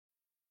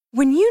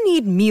When you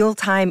need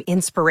mealtime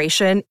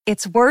inspiration,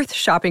 it's worth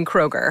shopping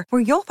Kroger,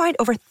 where you'll find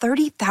over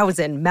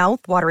 30,000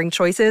 mouth-watering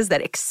choices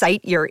that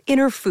excite your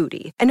inner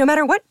foodie. And no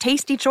matter what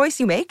tasty choice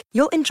you make,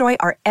 you'll enjoy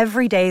our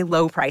everyday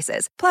low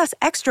prices, plus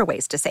extra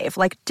ways to save,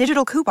 like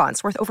digital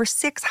coupons worth over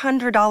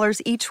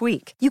 $600 each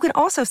week. You can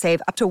also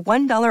save up to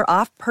 $1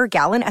 off per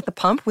gallon at the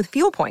pump with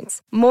fuel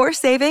points. More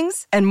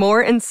savings and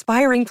more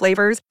inspiring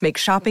flavors make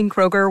shopping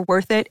Kroger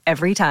worth it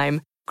every time.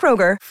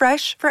 Kroger,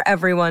 fresh for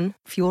everyone.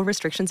 Fuel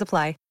restrictions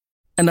apply.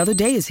 Another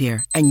day is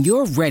here, and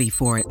you're ready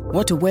for it.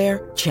 What to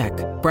wear? Check.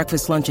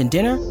 Breakfast, lunch, and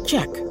dinner?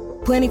 Check.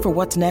 Planning for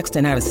what's next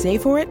and how to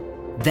save for it?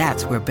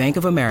 That's where Bank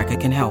of America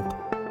can help.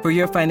 For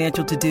your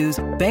financial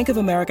to-dos, Bank of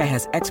America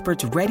has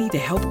experts ready to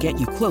help get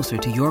you closer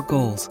to your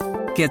goals.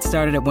 Get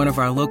started at one of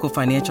our local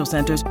financial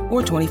centers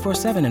or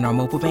 24/7 in our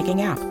mobile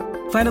banking app.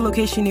 Find a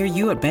location near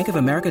you at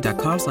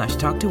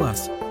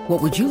bankofamerica.com/talktous. What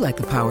would you like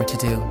the power to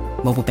do?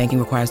 Mobile banking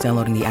requires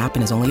downloading the app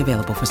and is only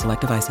available for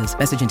select devices.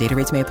 Message and data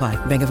rates may apply.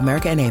 Bank of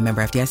America N.A.,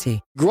 member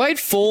FDIC. Great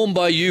form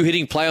by you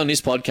hitting play on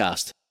this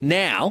podcast.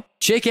 Now,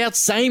 check out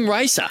Same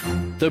Racer,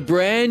 the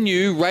brand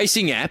new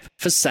racing app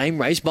for same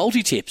race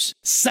multi-tips.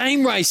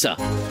 Same Racer.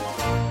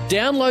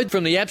 Download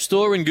from the App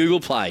Store and Google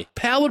Play.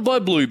 Powered by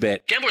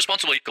Bluebet. Gamble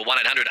responsibly. Call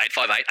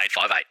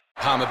 1-800-858-858.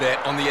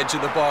 Palmerbet on the edge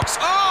of the box.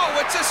 Oh,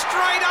 it's a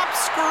straight-up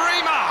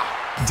screamer!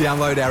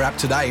 Download our app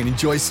today and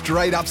enjoy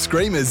straight-up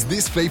screamers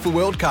this FIFA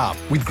World Cup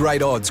with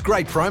great odds,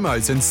 great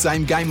promos and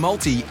same-game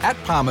multi at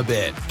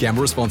Palmerbet.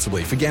 Gamble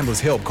responsibly. For Gamblers'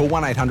 Help, call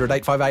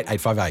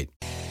 1-800-858-858.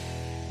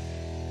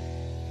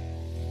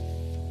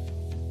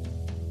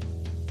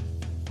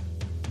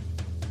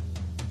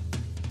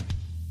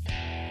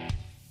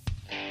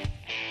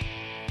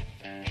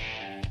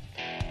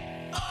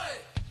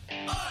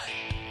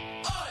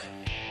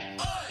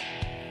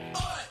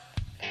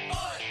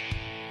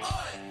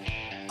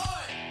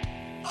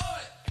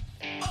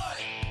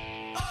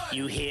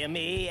 You hear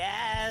me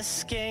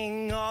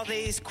asking all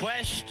these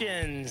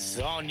questions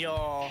on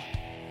your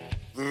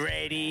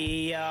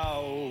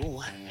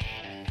radio,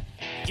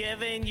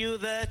 giving you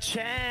the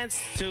chance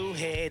to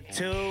head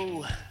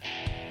to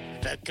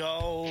the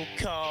Gold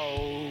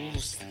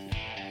Coast.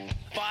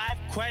 5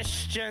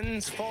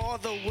 questions for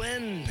the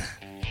win.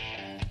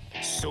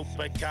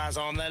 Supercars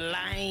on the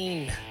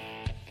line.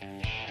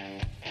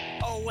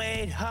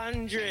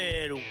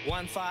 0800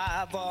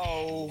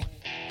 150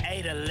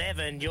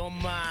 811, you're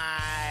mine.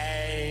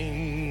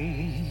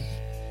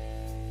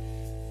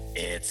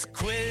 It's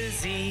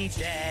Quizzy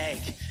Dag,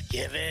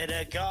 give it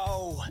a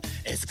go.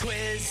 It's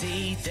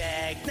Quizzy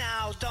Dag,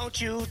 now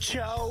don't you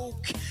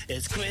choke.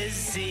 It's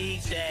Quizzy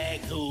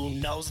Dag, who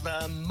knows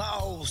the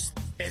most?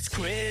 It's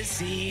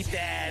Quizzy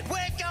Dag,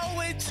 we're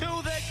going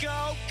to the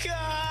Gold Coast.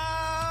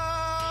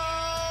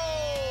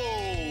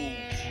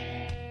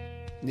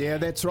 Yeah,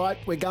 that's right.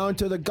 We're going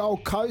to the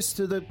Gold Coast,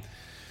 to the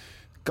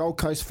Gold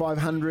Coast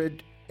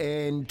 500.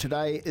 And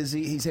today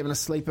he's having a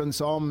sleep in,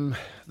 so I'm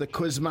the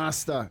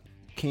Quizmaster,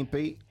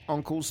 Kempy.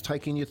 Uncle's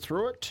taking you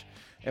through it.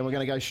 And we're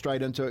going to go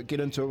straight into it, get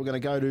into it. We're going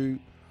to go to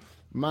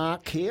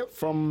Mark here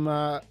from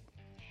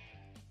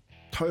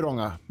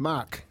Tauranga.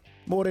 Mark,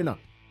 morena.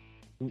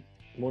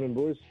 Morning,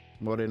 boys.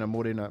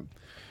 Morena.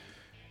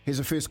 Here's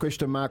the first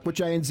question, Mark. Which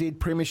ANZ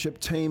Premiership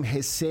team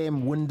has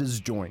Sam Winders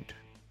joined?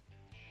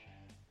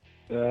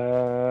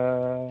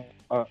 No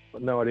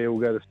idea.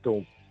 We'll go to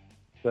Storm.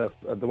 The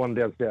one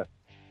down south.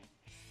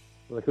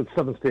 Like it's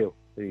Southern Steel.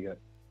 There you go.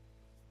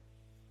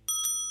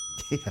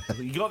 Yeah.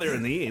 You got there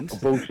in the end. Oh,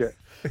 bullshit.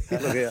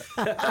 Look out.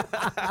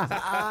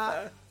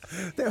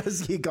 That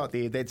was, you got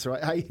there. That's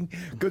right. Hey,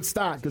 good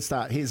start.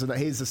 Here's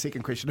the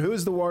second question. Who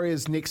is the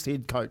Warriors' next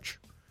head coach?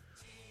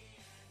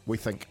 We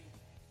think.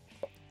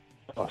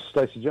 Oh,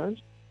 Stacey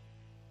Jones.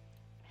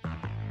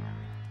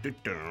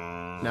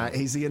 No,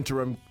 he's the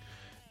interim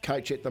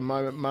coach at the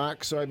moment,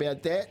 Mark. Sorry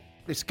about that.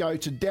 Let's go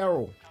to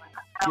Daryl.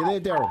 You there,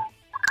 Daryl?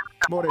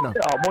 Morena.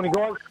 Oh, morning,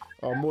 guys.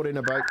 Oh,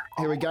 Morena, boat.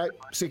 Here we go.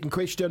 Second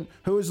question.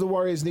 Who is the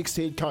Warriors' next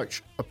head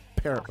coach?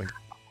 Apparently.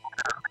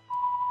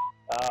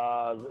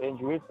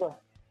 Andrew Whistler.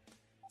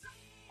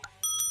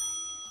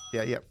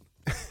 Yeah.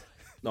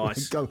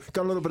 Nice. Got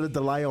a little bit of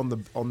delay on the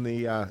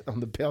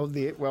bell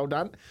there. Well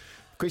done.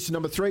 Question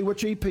number 3.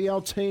 Which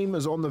EPL team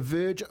is on the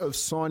verge of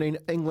signing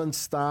England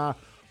star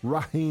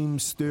Raheem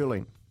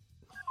Sterling?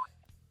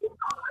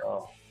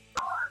 I'll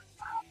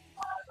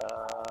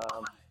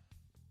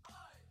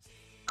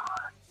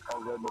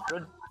go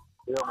Madrid.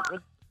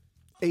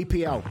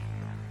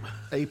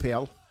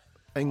 EPL,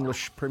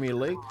 English Premier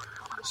League.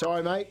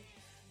 Sorry, mate.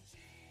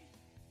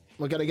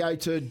 We're going to go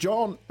to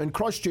John in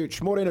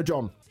Christchurch. Morena,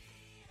 John.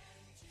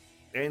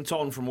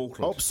 Anton from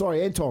Auckland. Oh,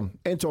 sorry, Anton.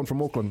 Anton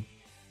from Auckland.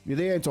 You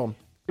there, Anton?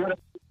 Good.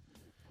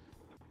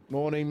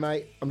 Morning,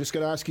 mate. I'm just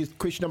going to ask you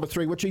question number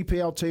 3. Which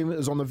EPL team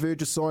is on the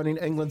verge of signing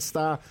England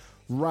star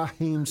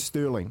Raheem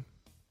Sterling?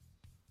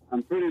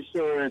 I'm pretty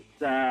sure it's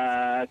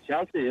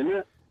Chelsea, isn't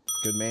it?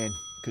 Good man.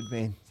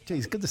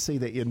 Geez, good to see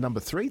that you're number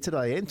 3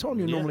 today, Anton.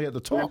 You're normally at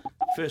the top.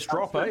 First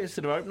drop,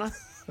 instead of opener.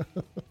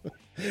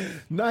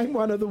 Name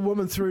one of the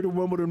women through to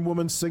Wimbledon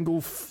women's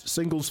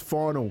singles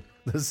final.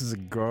 This is a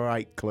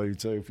great clue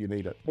too, if you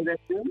need it.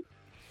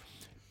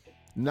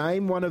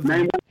 Name one of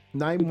them.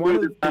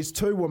 There's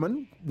two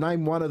women.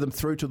 Name one of them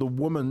through to the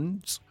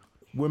women's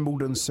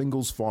Wimbledon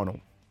singles final.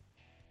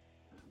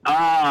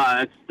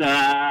 It's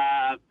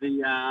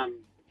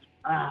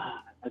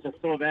I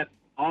just saw that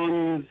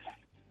on.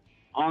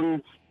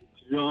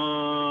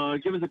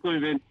 Give us a clue,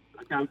 Ben.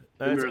 I can't.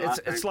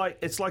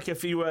 It's like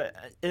if you were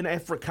in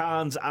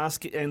Afrikaans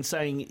asking and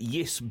saying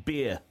yes,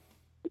 beer.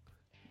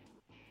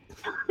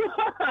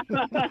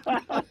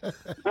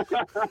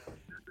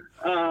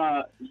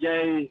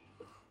 Yay,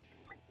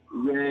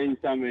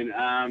 something.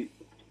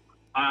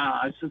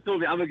 I just saw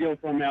the other girl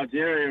from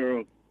Algeria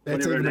or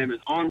whatever her name is.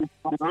 On.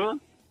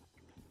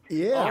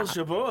 Yeah. Oh,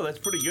 Shabor, that's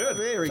pretty good.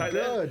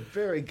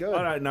 Very good.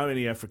 I don't know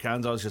any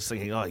Afrikaans. I was just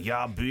thinking,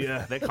 yeah,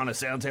 beer. That kind of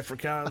sounds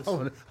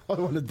Afrikaans. I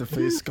wanted the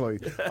first clue.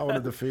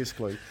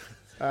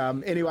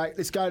 Anyway,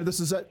 let's go. This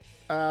is it.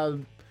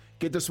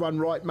 Get this one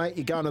right, mate.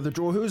 You're going to the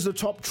draw. Who is the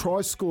top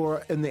try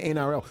scorer in the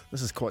NRL?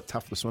 This is quite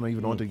tough, this one.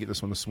 Even I did get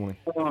this one this morning.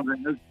 Oh,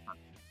 man.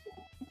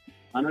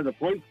 I know the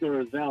point scorer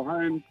is Val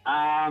Holmes.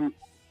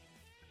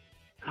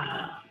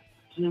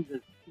 Jesus.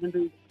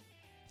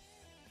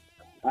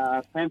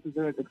 Panthers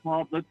are at the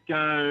top. Let's go.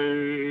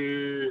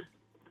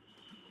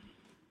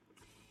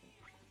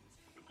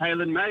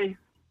 Halen May.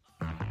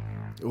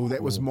 Oh,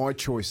 that was my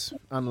choice.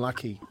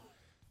 Unlucky.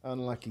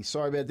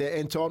 Sorry about that,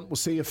 Anton. We'll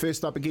see you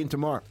first up again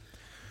tomorrow.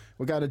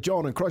 We're going to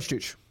John in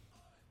Christchurch.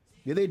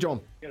 You there,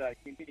 John? G'day,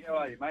 Kimpy. How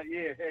are you, mate?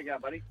 Yeah, how you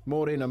going, buddy?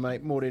 Morena,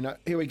 mate. Morena.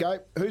 Here we go.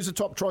 Who's the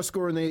top try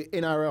scorer in the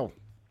NRL?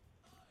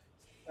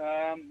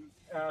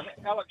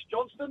 Alex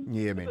Johnston.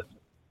 Yeah, man.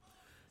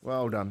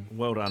 Well done.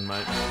 Well done,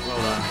 mate. Well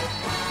done.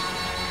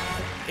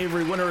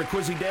 Every winner at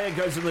Quizzy Dag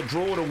goes in the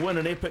draw to win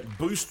an epic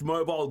Boost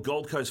Mobile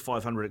Gold Coast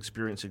 500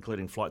 experience,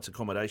 including flights,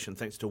 accommodation,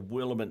 thanks to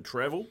Willamette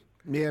Travel.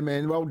 Yeah,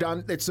 man. Well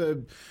done. That's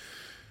a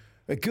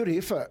good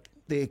effort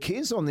there,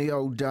 Kez, on the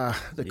old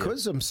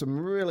quiz. Some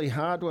really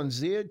hard ones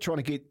there.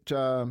 Trying to get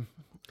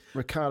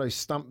Ricardo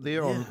stumped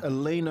there on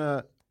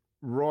Elena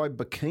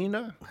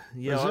Rybakina.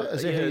 Yeah,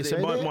 is that how you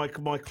say that?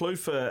 My clue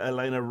for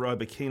Elena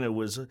Rybakina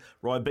was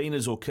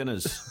Rybenas or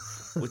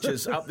Kinners, which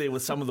is up there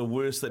with some of the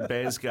worst that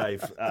Baz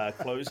gave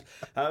clues.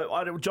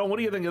 John, what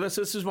do you think of this?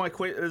 This was my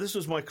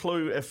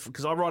clue,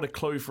 because I write a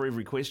clue for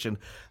every question.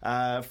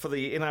 For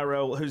the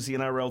NRL, who's the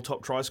NRL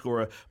top try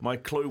scorer? My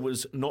clue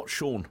was not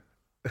Sean.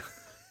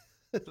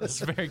 That's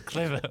very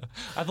clever.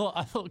 I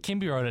thought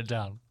Kimby wrote it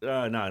down. No,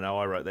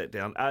 I wrote that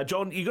down.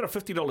 John, you got a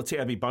 $50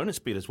 TRB bonus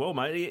bet as well,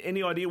 mate.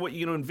 Any idea what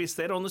you're going to invest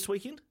that on this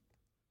weekend?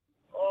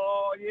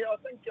 Oh, yeah, I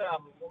think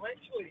I'm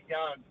actually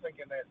going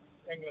thinking that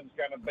England's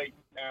going to beat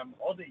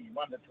Aussie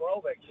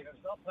 1-12, actually.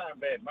 It's not paying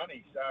bad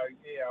money, so,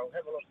 yeah, I'll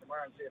have a look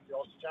tomorrow and see if the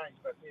odds change.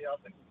 But, yeah, I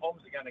think the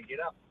Poms are going to get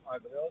up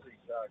over the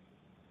Aussie, so...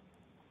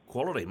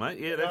 Quality, mate.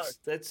 Yeah,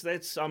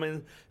 that's. I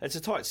mean, it's a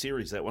tight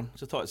series, that one.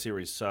 It's a tight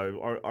series,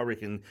 so I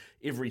reckon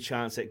every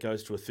chance that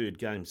goes to a third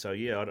game. So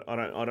yeah,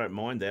 I don't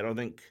mind that. I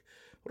think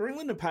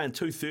England are paying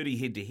 $2.30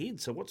 head to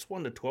head. So what's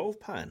 1-12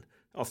 paying?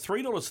 Oh,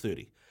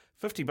 $3.30.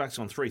 $50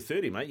 on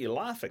 $3.30, mate. You're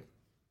laughing.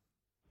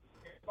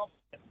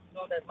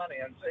 Not that money,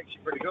 and it's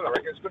actually pretty good. I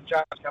reckon it's a good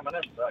chance coming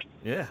in. So.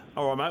 Yeah.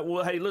 All right, mate.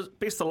 Well, hey,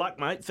 best of luck,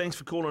 mate. Thanks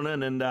for calling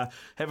in, and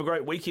have a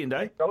great weekend,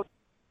 eh?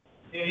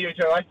 Yeah, you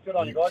too, eh? Good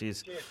on you guys.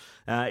 Cheers.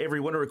 Every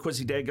winner at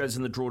Quizzy Dag goes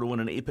in the draw to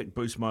win an epic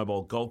Boost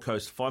Mobile Gold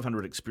Coast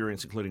 500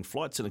 experience, including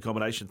flights and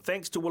accommodation.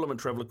 Thanks to Willamette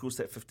Travel, of course,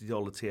 that $50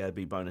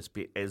 TRB bonus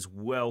bet as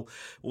well.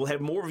 We'll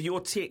have more of your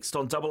text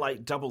on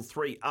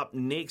 8833 up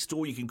next,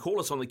 or you can call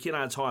us on the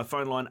Kennards Hire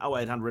phone line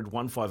 0800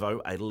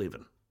 150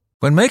 811.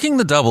 When making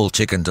the double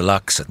chicken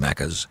deluxe at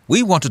Macca's,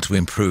 we wanted to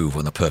improve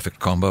on the perfect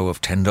combo of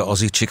tender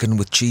Aussie chicken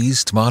with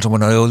cheese, tomato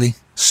and aioli.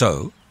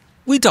 So,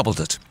 we doubled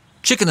it.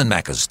 Chicken and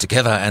Macca's,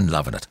 together and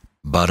loving it.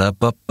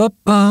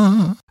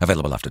 Ba-da-ba-ba-ba.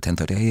 Available after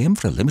 10:30 a.m.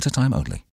 for a limited time only.